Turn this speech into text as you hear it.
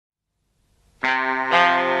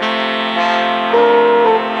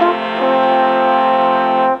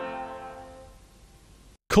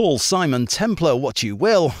Call Simon Templar what you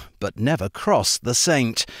will, but never cross the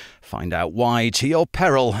saint. Find out why to your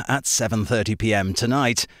peril at 7:30 p.m.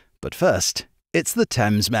 tonight. But first, it's the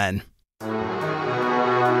Thamesmen.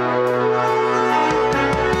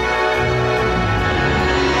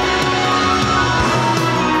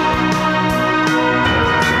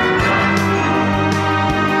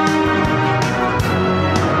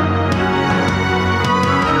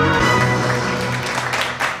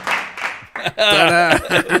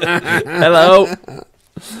 Hello,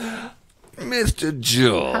 Mr.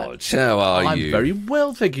 George. How are you? I'm very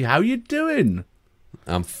well, thank you. How are you doing?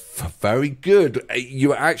 I'm very good.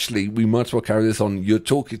 We might as well carry this on. You're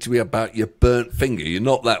talking to me about your burnt finger. You're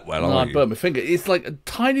not that well, are I you? burnt my finger. It's like a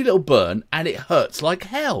tiny little burn, and it hurts like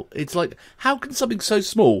hell. It's like, how can something so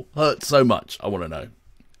small hurt so much? I want to know.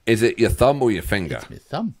 Is it your thumb or your finger? It's my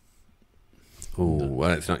thumb. Oh,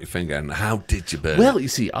 well, it's not your finger. And how did you burn? Well, you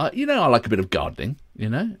see, I like a bit of gardening,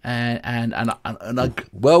 and I.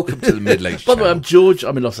 Welcome to the Middle-Aged By the way, Channel. I'm George.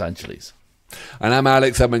 I'm in Los Angeles. And I'm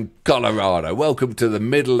Alex. I'm in Colorado. Welcome to the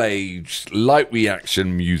Middle-Aged Light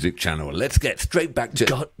Reaction Music Channel. Let's get straight back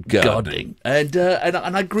to gardening. And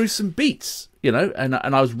I grew some beets, and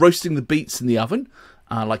I was roasting the beets in the oven,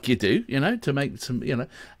 like you do, to make some,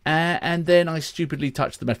 and then I stupidly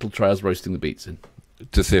touched the metal tray I was roasting the beets in.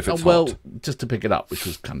 To see if it's well, hot. just to pick it up, which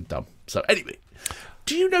was kind of dumb. So anyway,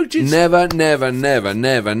 do you notice? Never.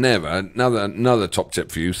 Another top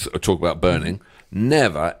tip for you. Talk about burning.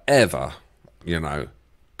 Never, ever,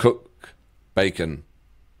 cook bacon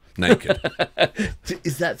naked.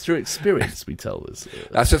 Is that through experience? We tell this.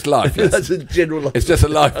 That's just life lesson. That's a general. It's just a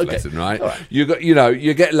life lesson, right? All right? You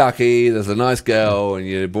get lucky. There's a nice girl, and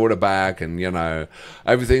you brought her back, and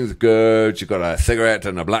everything's good. You got a cigarette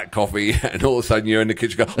and a black coffee, and all of a sudden you're in the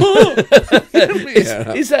kitchen. Go, oh!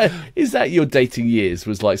 Is that your dating years?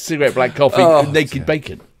 Was like cigarette, black coffee, naked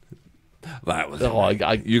bacon. That was.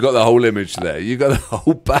 You got the whole image there. You got the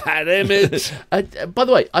whole bad image. By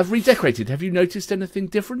the way, I've redecorated. Have you noticed anything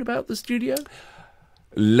different about the studio?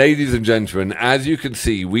 Ladies and gentlemen, as you can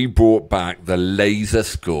see, we brought back the laser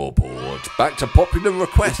scoreboard. Back to popular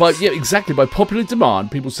request. Exactly. By popular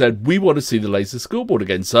demand, people said, we want to see the laser scoreboard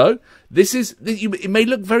again. So, it may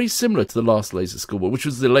look very similar to the last laser scoreboard, which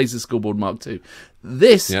was the laser scoreboard Mark II.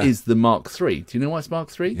 This is the Mark III. Do you know why it's Mark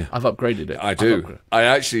III? Yeah. I've upgraded it. I do. I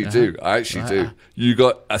actually do. You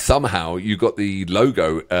got, somehow, you got the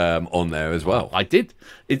logo on there as well. I did.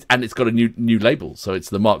 And it's got a new label, so it's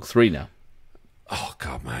the Mark III now. Oh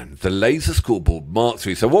God, man! The laser scoreboard Mark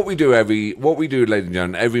III. So what we do, ladies and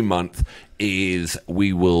gentlemen, every month is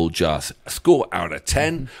we will just score out of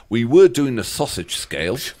 10. We were doing the sausage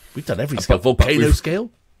scale. We've done every scale. Volcano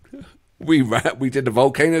scale. We did the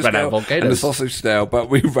volcano scale and the sausage scale, but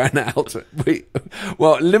we ran out.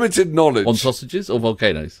 Limited knowledge on sausages or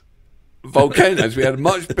volcanoes. Volcanoes. We had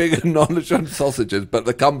much bigger knowledge on sausages, but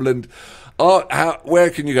the Cumberland. Where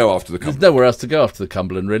can you go after the Cumberland? There's nowhere else to go after the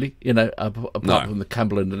Cumberland, really. Apart from the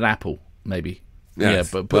Cumberland and Apple, maybe.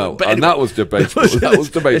 Yes. Yeah, but anyway. And that was debatable. Let's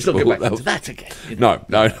not get back into that again. No.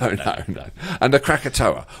 And the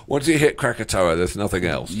Krakatoa. Once you hit Krakatoa, there's nothing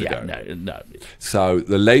else to go. No. So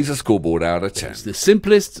the laser scoreboard out of 10. It's the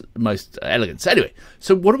simplest, most elegant. So anyway,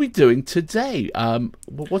 so what are we doing today?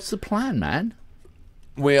 What's the plan, man?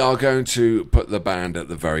 We are going to put the band at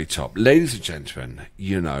the very top. Ladies and gentlemen,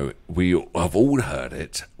 we have all heard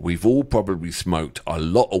it. We've all probably smoked a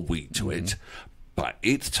lot of weed to it. But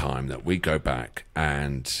it's time that we go back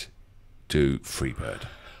and do Freebird.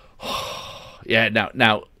 Yeah,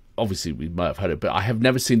 now, obviously we might have heard it, but I have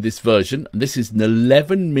never seen this version. This is an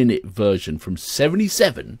 11-minute version from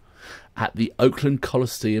 1977 at the Oakland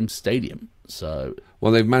Coliseum Stadium. So...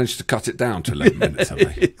 Well, they've managed to cut it down to 11 minutes,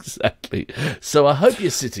 haven't they? Exactly. So I hope you're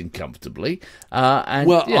sitting comfortably. I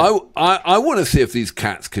want to see if these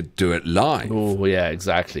cats could do it live. Oh, yeah,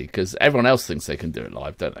 exactly. Because everyone else thinks they can do it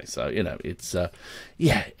live, don't they? So, it's...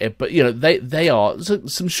 but, they are... So,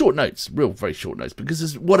 some short notes, very short notes,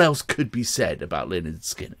 because what else could be said about Lynyrd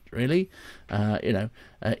Skynyrd, really?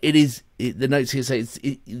 The notes here say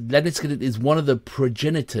Lynyrd Skynyrd is one of the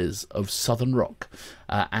progenitors of Southern rock.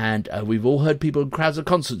 And we've all heard people in crowds of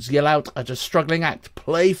concerts yell out at a struggling act,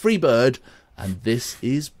 play Freebird, and this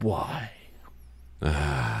is why. Do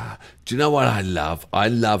you know what I love? I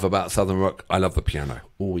love about Southern rock, I love the piano.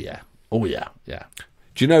 Oh, yeah. Do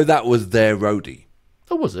you know that was their roadie?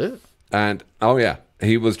 Oh, was it? And,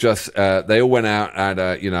 he was just, they all went out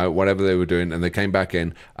and, whatever they were doing, and they came back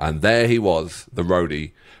in, and there he was, the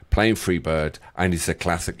roadie, playing Freebird, and he's a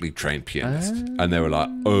classically trained pianist. And they were like,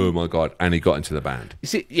 oh my God, and he got into the band. You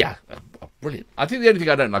see, yeah, brilliant. I think the only thing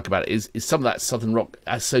I don't like about it is some of that Southern rock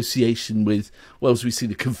association with, well, as we see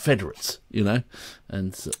the Confederates, you know,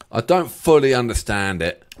 and I don't fully understand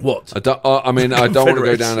it. What? I don't want to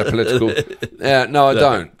go down a political. Yeah, no, I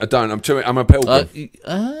don't. I'm a pilgrim. Okay,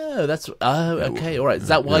 all right. Is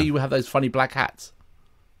that why you have those funny black hats?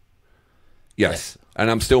 Yes. And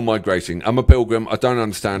I'm still migrating. I'm a pilgrim. I don't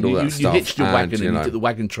understand all that stuff. You hitched your wagon and you took the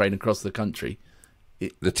wagon train across the country.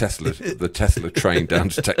 The Tesla train down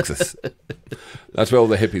to Texas. That's where all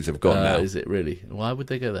the hippies have gone now. Is it really? Why would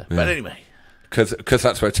they go there? Yeah. But anyway, because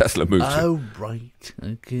that's where Tesla moved to. Oh right,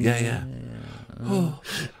 okay. Yeah. Oh,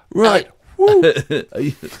 right. Woo.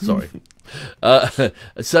 Sorry.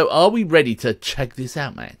 So, are we ready to check this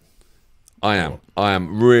out, man? I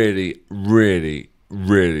am really, really,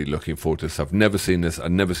 really looking forward to this. I've never seen this. I've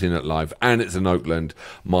never seen it live, and it's in Oakland,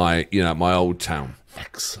 my old town.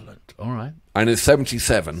 Excellent. All right. And it's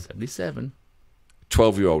 77. 77.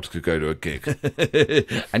 12-year-olds could go to a gig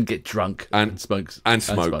and get drunk and smoke. And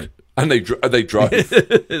they drive.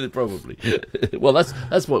 Probably. Well,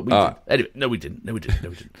 that's what we did. Anyway, no, we didn't. No, we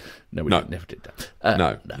never did that.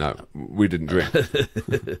 No, we didn't drink.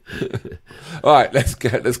 All right, let's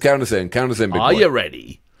count us in. Count us in, big boy. Are you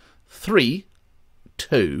ready? 3,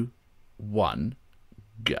 2, 1,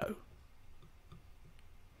 go.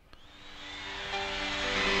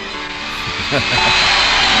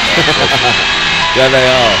 There they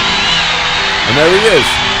are. And there he is.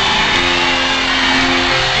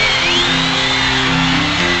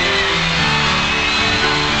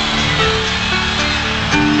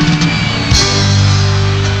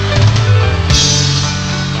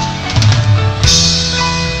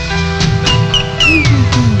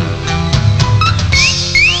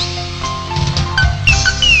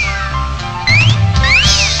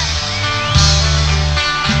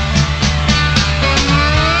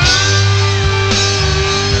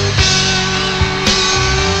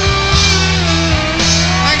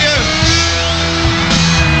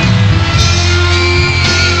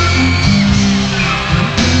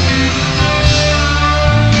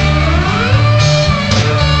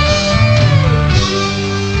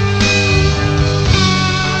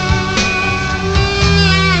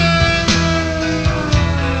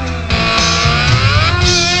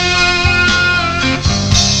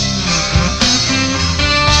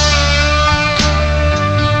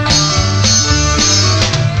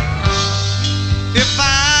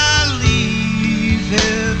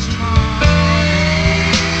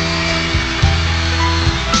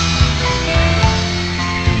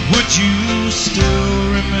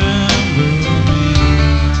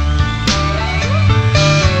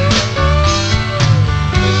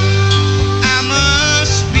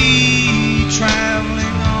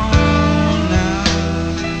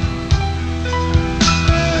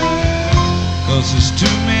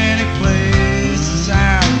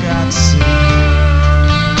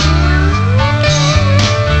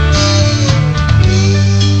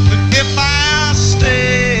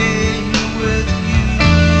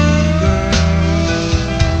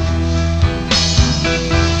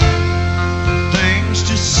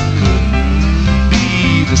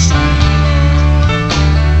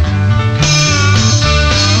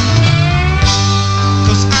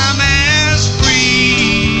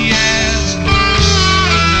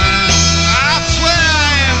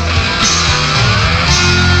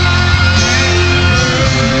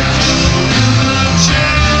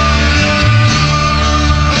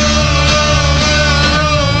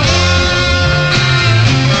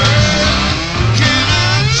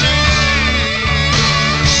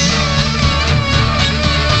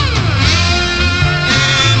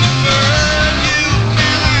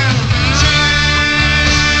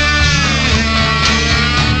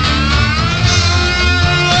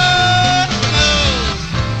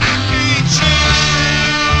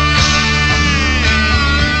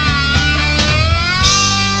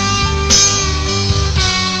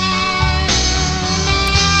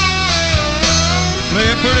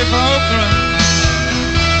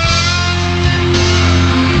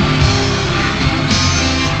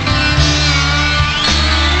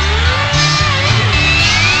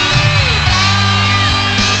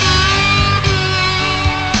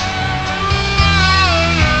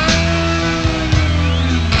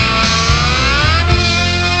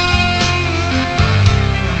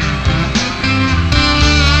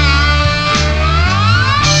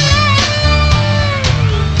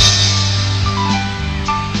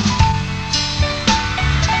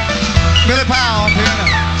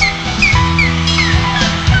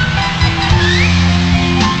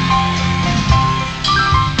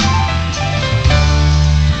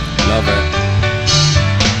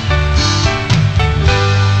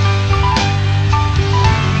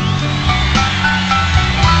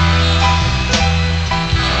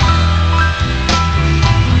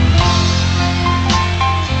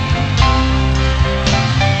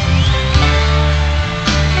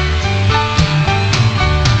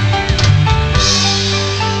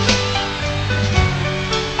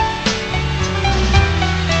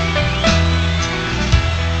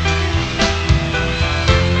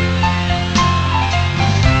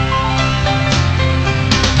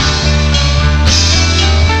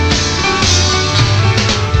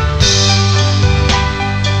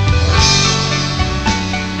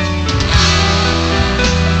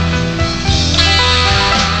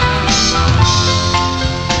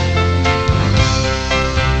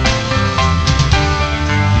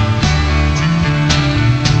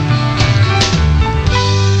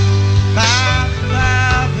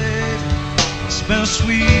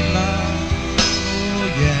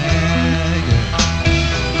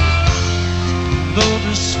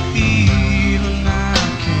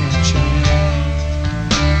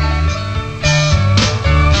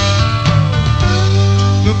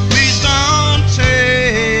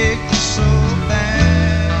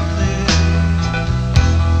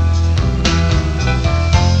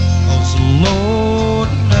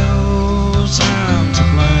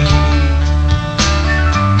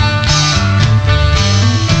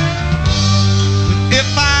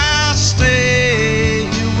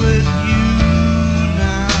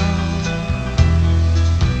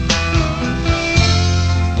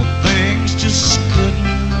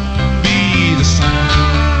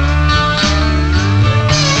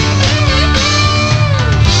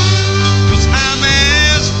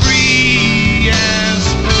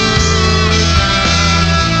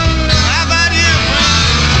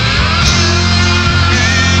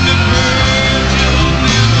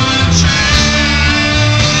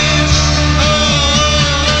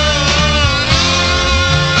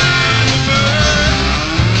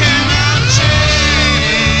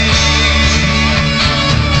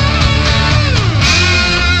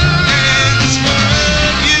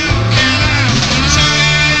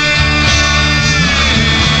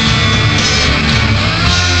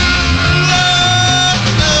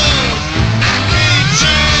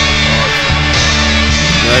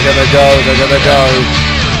 go. They're going to go.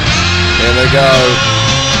 Here they go.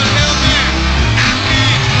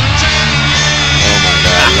 Oh my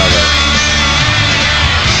God, I love it.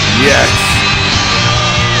 Yes.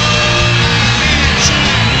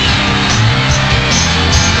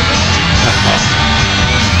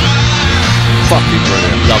 Fucking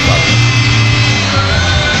brilliant. Love that.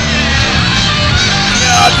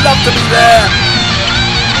 Yeah, I'd love to be there.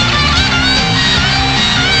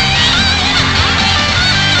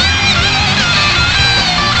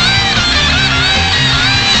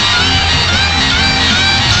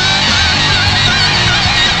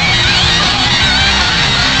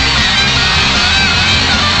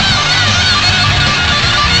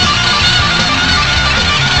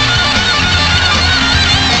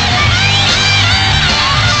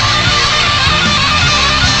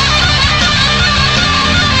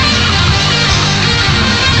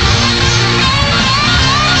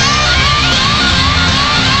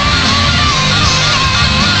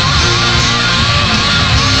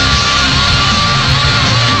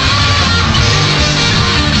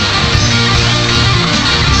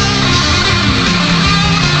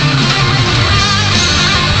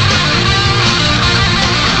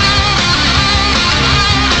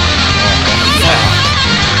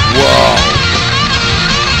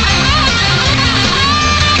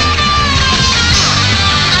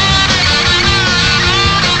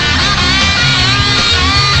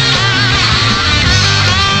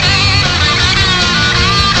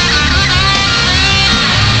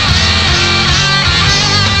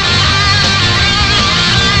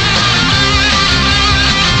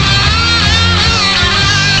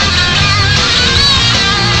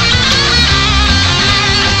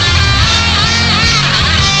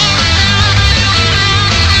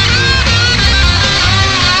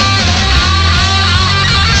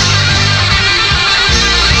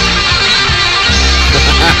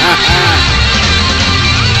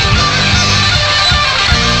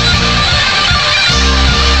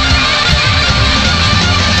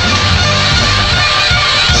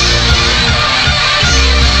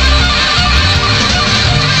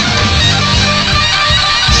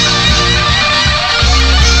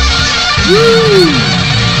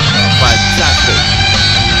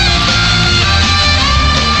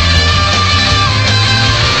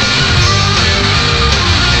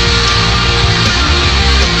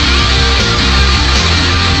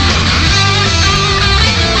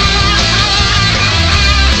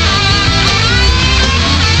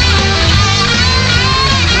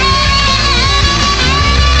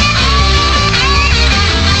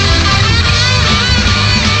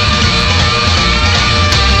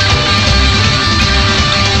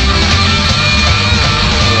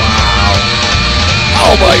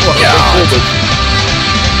 Oh my God!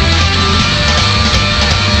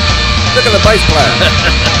 Look at the bass player.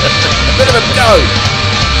 Look at him go.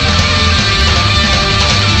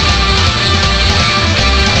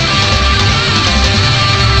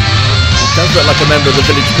 Does look like a member of the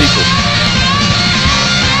Village People.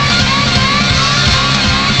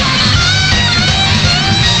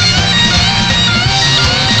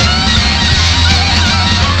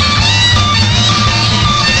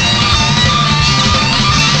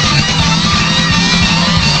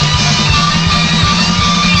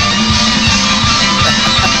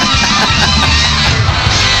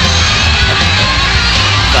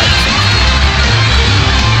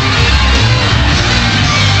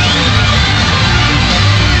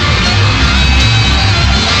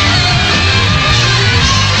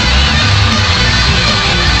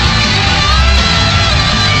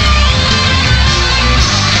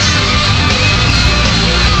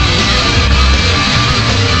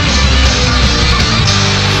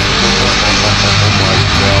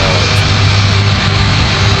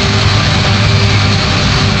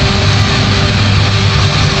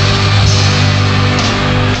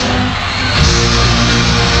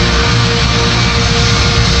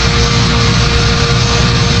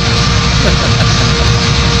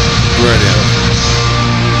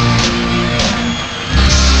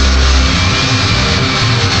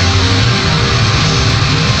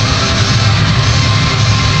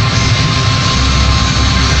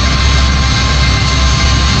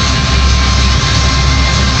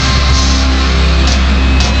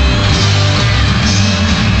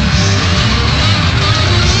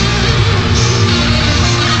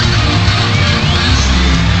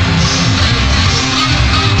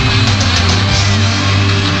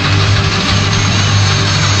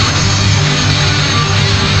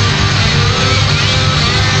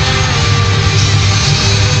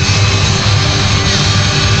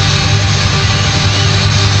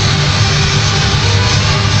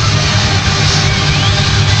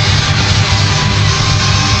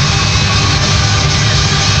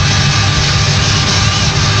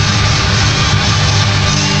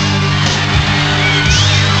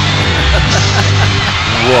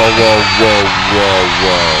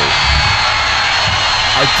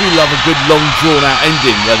 I do love a good long drawn out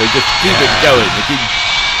ending where they just keep it going. They keep,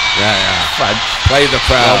 Play the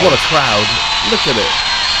crowd. Oh, what a crowd. Look at it.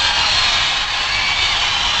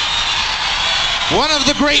 One of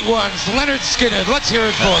the great ones, Lynyrd Skynyrd. Let's hear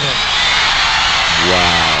it for them.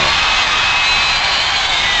 Wow.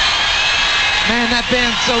 Man, that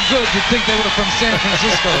band's so good you'd think they were from San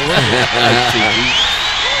Francisco.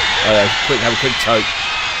 Have a quick toke.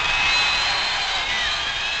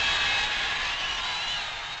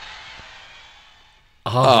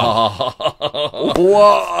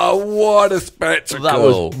 What a spectacle. That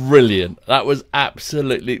was brilliant. That was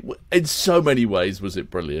absolutely, in so many ways, was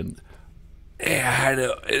it brilliant. It had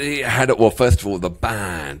it. Well, first of all, the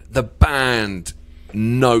band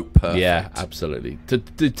note perfect. Yeah, absolutely.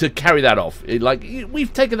 To carry that off,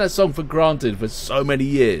 we've taken that song for granted for so many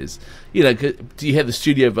years. You know, do you hear the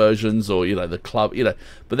studio versions or the club?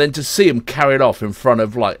 But then to see them carry it off in front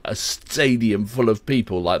of like a stadium full of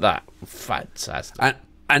people like that, fantastic.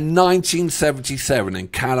 And 1977 in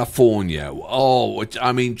California.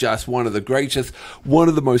 Just one of the greatest, one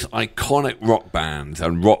of the most iconic rock bands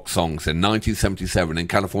and rock songs in 1977 in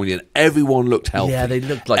California. And everyone looked healthy. Yeah, they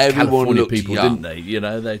looked like California people, young. Didn't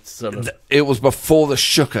they? They sort of. It was before the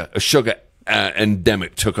sugar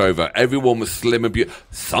endemic took over. Everyone was slim and beautiful.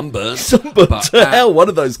 Sunburned to hell. One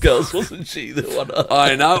of those girls, wasn't she? The one.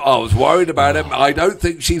 I know. I was worried about it. I don't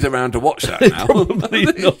think she's around to watch that now. Probably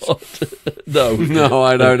not. No,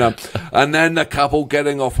 I don't know. And then the couple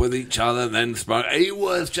getting off with each other, and then smoke. It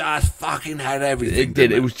was just fucking had everything. It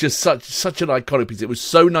did. It was just such an iconic piece. It was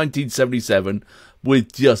so 1977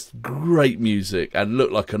 with just great music and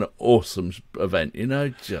looked like an awesome event.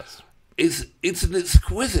 Just. It's an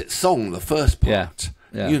exquisite song, the first part.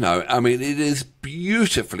 Yeah. It is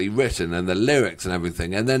beautifully written, and the lyrics and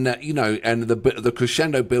everything, and then and the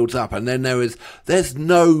crescendo builds up, and then there's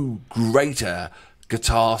no greater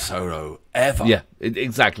guitar solo ever. Yeah,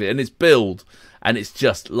 exactly, and it's build, and it's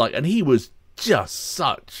just like, and he was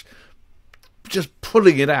just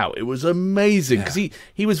pulling it out. It was amazing because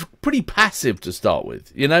he was pretty passive to start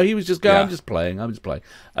with. He was just going, I'm just playing,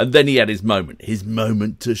 and then he had his moment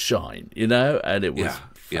to shine. And it was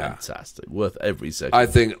fantastic, worth every second. I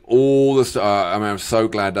think all the I'm so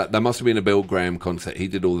glad that there must have been a Bill Graham concert. He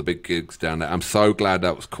did all the big gigs down there. I'm so glad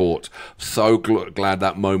that was caught. So glad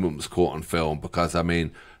that moment was caught on film, because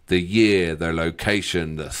the year, the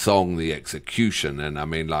location, the song, the execution, and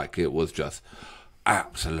it was just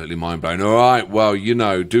absolutely mind-blowing. All right, well,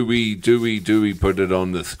 do we put it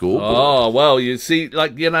on the scoreboard? Oh, well, you see,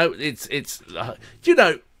 it's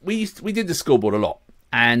we did the scoreboard a lot,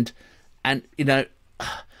 and I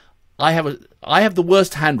have the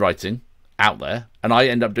worst handwriting out there, and I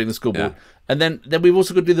end up doing the scoreboard, and then we've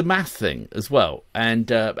also got to do the math thing as well.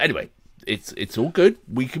 And anyway, it's all good.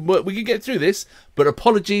 We can get through this, but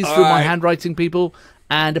apologies for my handwriting, people,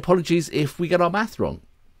 and apologies if we get our math wrong.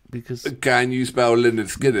 Because can you spell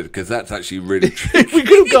Lynyrd Skynyrd? Because that's actually really tricky. We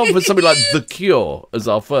could have gone for something like The Cure as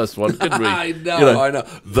our first one, couldn't we? I know.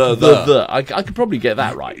 The. I could probably get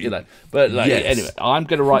that right, But anyway, I'm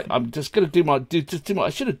just going to do my. I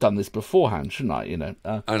should have done this beforehand, shouldn't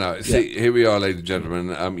I? I know. See, here we are, ladies and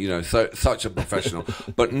gentlemen. Such a professional,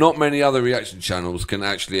 but not many other reaction channels can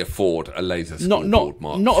actually afford a laser scoreboard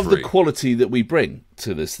Mark not of III. the quality that we bring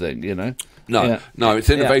to this thing, No, it's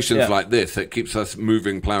innovations like this that keeps us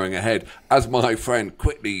ploughing ahead, as my friend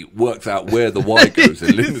quickly works out where the Y goes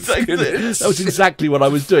in Lynyrd Skynyrd. That was exactly what I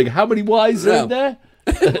was doing. How many Ys are in there?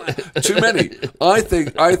 Too many. I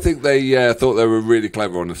think they thought they were really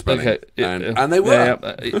clever on the spelling, and they were.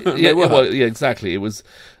 Exactly. It was,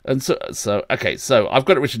 and so okay. So I've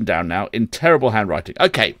got it written down now in terrible handwriting.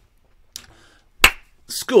 Okay,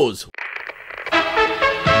 scores.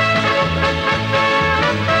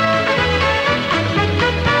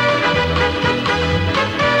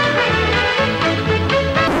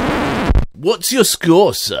 What's your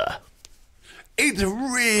score, sir? It's a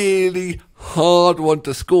really hard one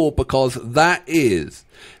to score, because that is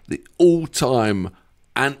the all-time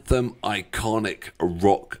anthem, iconic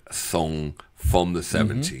rock song from the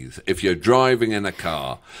 70s. If you're driving in a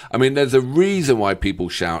car, there's a reason why people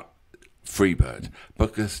shout Freebird,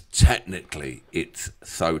 because technically it's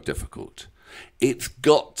so difficult. It's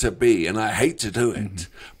got to be, and I hate to do it,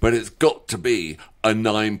 but it's got to be a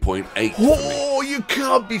 9.8. Oh, you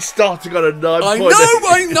can't be starting on a 9.8.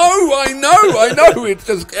 I know. It's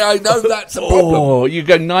just, I know that's a problem. Oh, you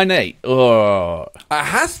go 9.8. Oh, it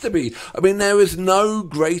has to be. There is no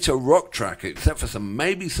greater rock track except for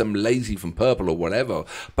maybe some Lazy from Purple or whatever.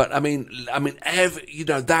 But that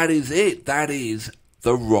is it. That is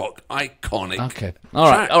the rock iconic. Okay. All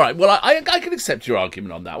right. Well, I can accept your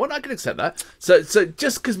argument on that one. I can accept that. So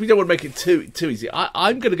just because we don't want to make it too easy,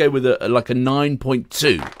 I'm going to go with a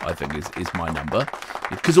 9.2. I think is my number,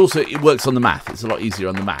 because also it works on the math. It's a lot easier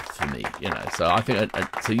on the math for me, So I think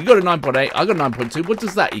so. You got a 9.8. I got a 9.2. What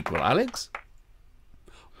does that equal, Alex?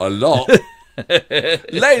 A lot.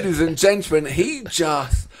 Ladies and gentlemen, he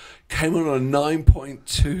just came on a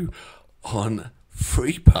 9.2 on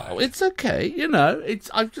Freebird. Oh, it's okay,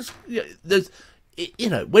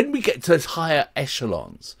 when we get to those higher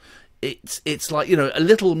echelons, it's like, a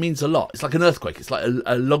little means a lot. It's like an earthquake. It's like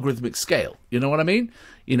a logarithmic scale. You know what I mean?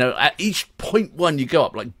 At each 0.1 you go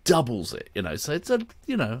up, like doubles it. So it's I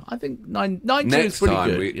think 9.2 is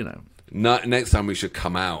pretty good. Next time we should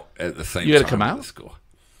come out at the same time. You're gonna come out with the score.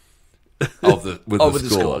 With the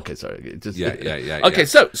score. Okay, sorry. Yeah. Okay,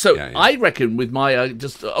 so I reckon with my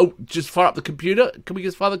just fire up the computer. Can we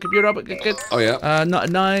just fire the computer up? Oh yeah.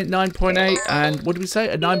 9.8, and what did we say?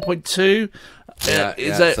 A 9.2.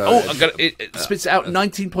 It spits out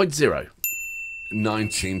 19.0.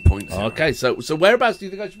 19.0. Okay, so whereabouts do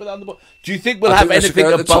you think I should put that on the board? Do you think we'll have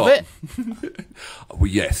anything above it? Well,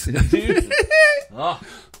 yes.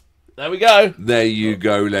 There we go. There you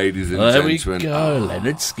go, ladies and gentlemen. There we go,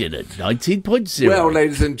 Lynyrd Skynyrd, 19.0. Well,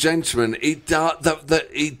 ladies and gentlemen, it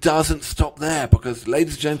doesn't stop there, because,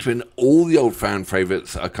 ladies and gentlemen, all the old fan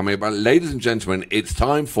favourites are coming about. Ladies and gentlemen, it's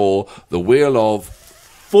time for the Wheel of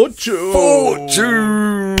Fortune.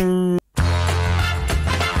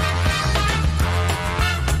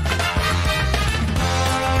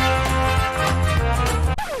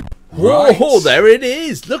 Right. Oh, there it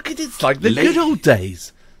is. Look at it. It's like the good old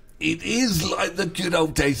days. It is like the good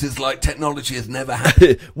old days. It's like technology has never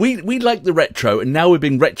happened. we like the retro, and now we're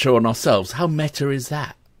being retro on ourselves. How meta is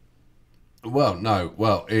that? Well, no.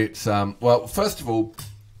 Well, it's first of all,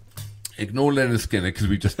 ignore Lynyrd Skynyrd, because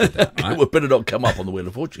we just did that, right? We better not come up on the Wheel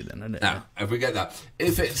of Fortune then, isn't it? Now, if we get that,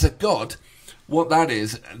 if it's a god, what that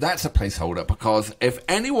is, that's a placeholder, because if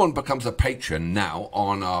anyone becomes a patron now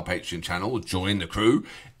on our Patreon channel, join the crew.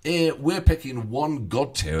 We're picking one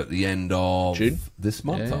god tier at the end of June this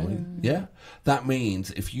month, aren't we? Yeah. That means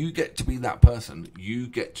if you get to be that person, you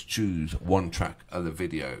get to choose one track of the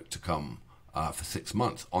video to come for 6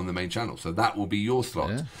 months on the main channel. So that will be your slot.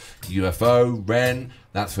 Yeah. UFO, Ren,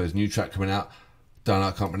 that's for his new track coming out. I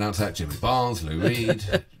can't pronounce that. Jimmy Barnes, Lou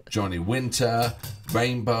Reed, Johnny Winter,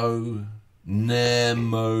 Rainbow,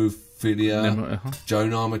 Nemophilia,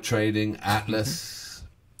 Joan Armour Trading, Atlas.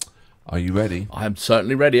 Are you ready? I am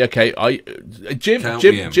certainly ready. Okay,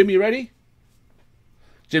 Jim, you ready?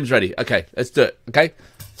 Jim's ready. Okay, let's do it. Okay,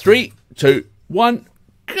 3, 2, 1,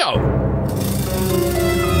 go.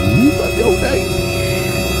 The old days.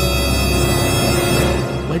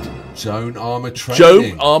 Joan Armour Trading.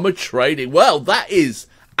 Joan Armour Trading. Well, that is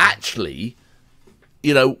actually,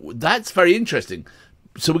 that's very interesting.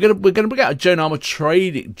 So we're gonna bring out a Joan Armour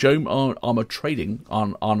Trading on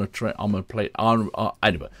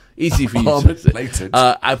anyway, easy for you to say,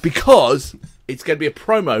 because it's going to be a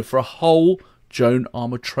promo for a whole Joan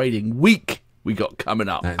Armour Trading week we got coming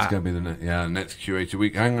up. That's going to be the next curated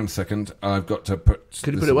week. Hang on a second, I've got to put.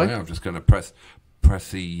 Could you put it away? I'm just going to press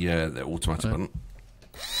the automatic button.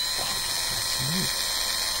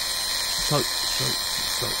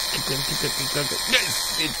 Keep going.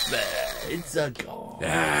 Yes, it's there. It's a goal.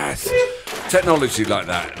 Yes, technology like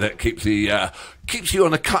that keeps you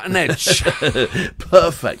on a cutting edge.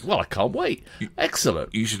 Perfect. Well, I can't wait.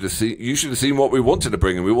 Excellent. You should have seen what we wanted to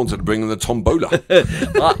bring in. We wanted to bring in the tombola.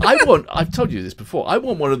 I've told you this before. I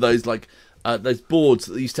want one of those those boards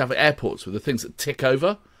that they used to have at airports with the things that tick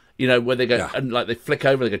over. Where they go and they flick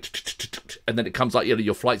over, they go, and then it comes like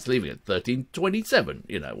your flight's leaving at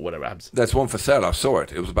 13:27. Whatever happens. There's one for sale. I saw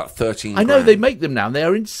it. It was about 13. I know they make them now. And they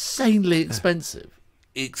are insanely expensive.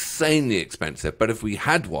 Insanely expensive. But if we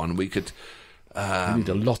had one, we could. We need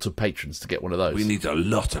a lot of patrons to get one of those. We need a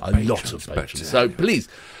lot of patrons. So please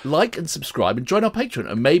like and subscribe and join our Patreon.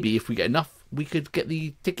 And maybe if we get enough, we could get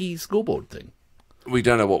the Tiki scoreboard thing. We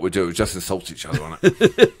don't know what we do. We just insult each other on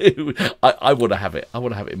it. I want to have it. I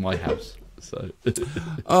want to have it in my house. So,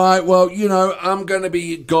 all right. Well, I'm going to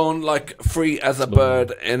be gone like free as a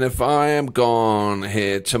bird, and if I am gone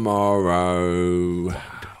here tomorrow,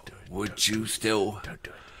 would you still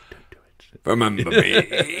remember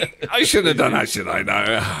me? I should have done that, should I? No.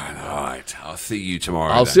 All right. I'll see you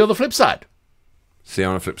tomorrow. I'll see you on the flip side. See you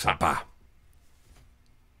on the flip side. Bye.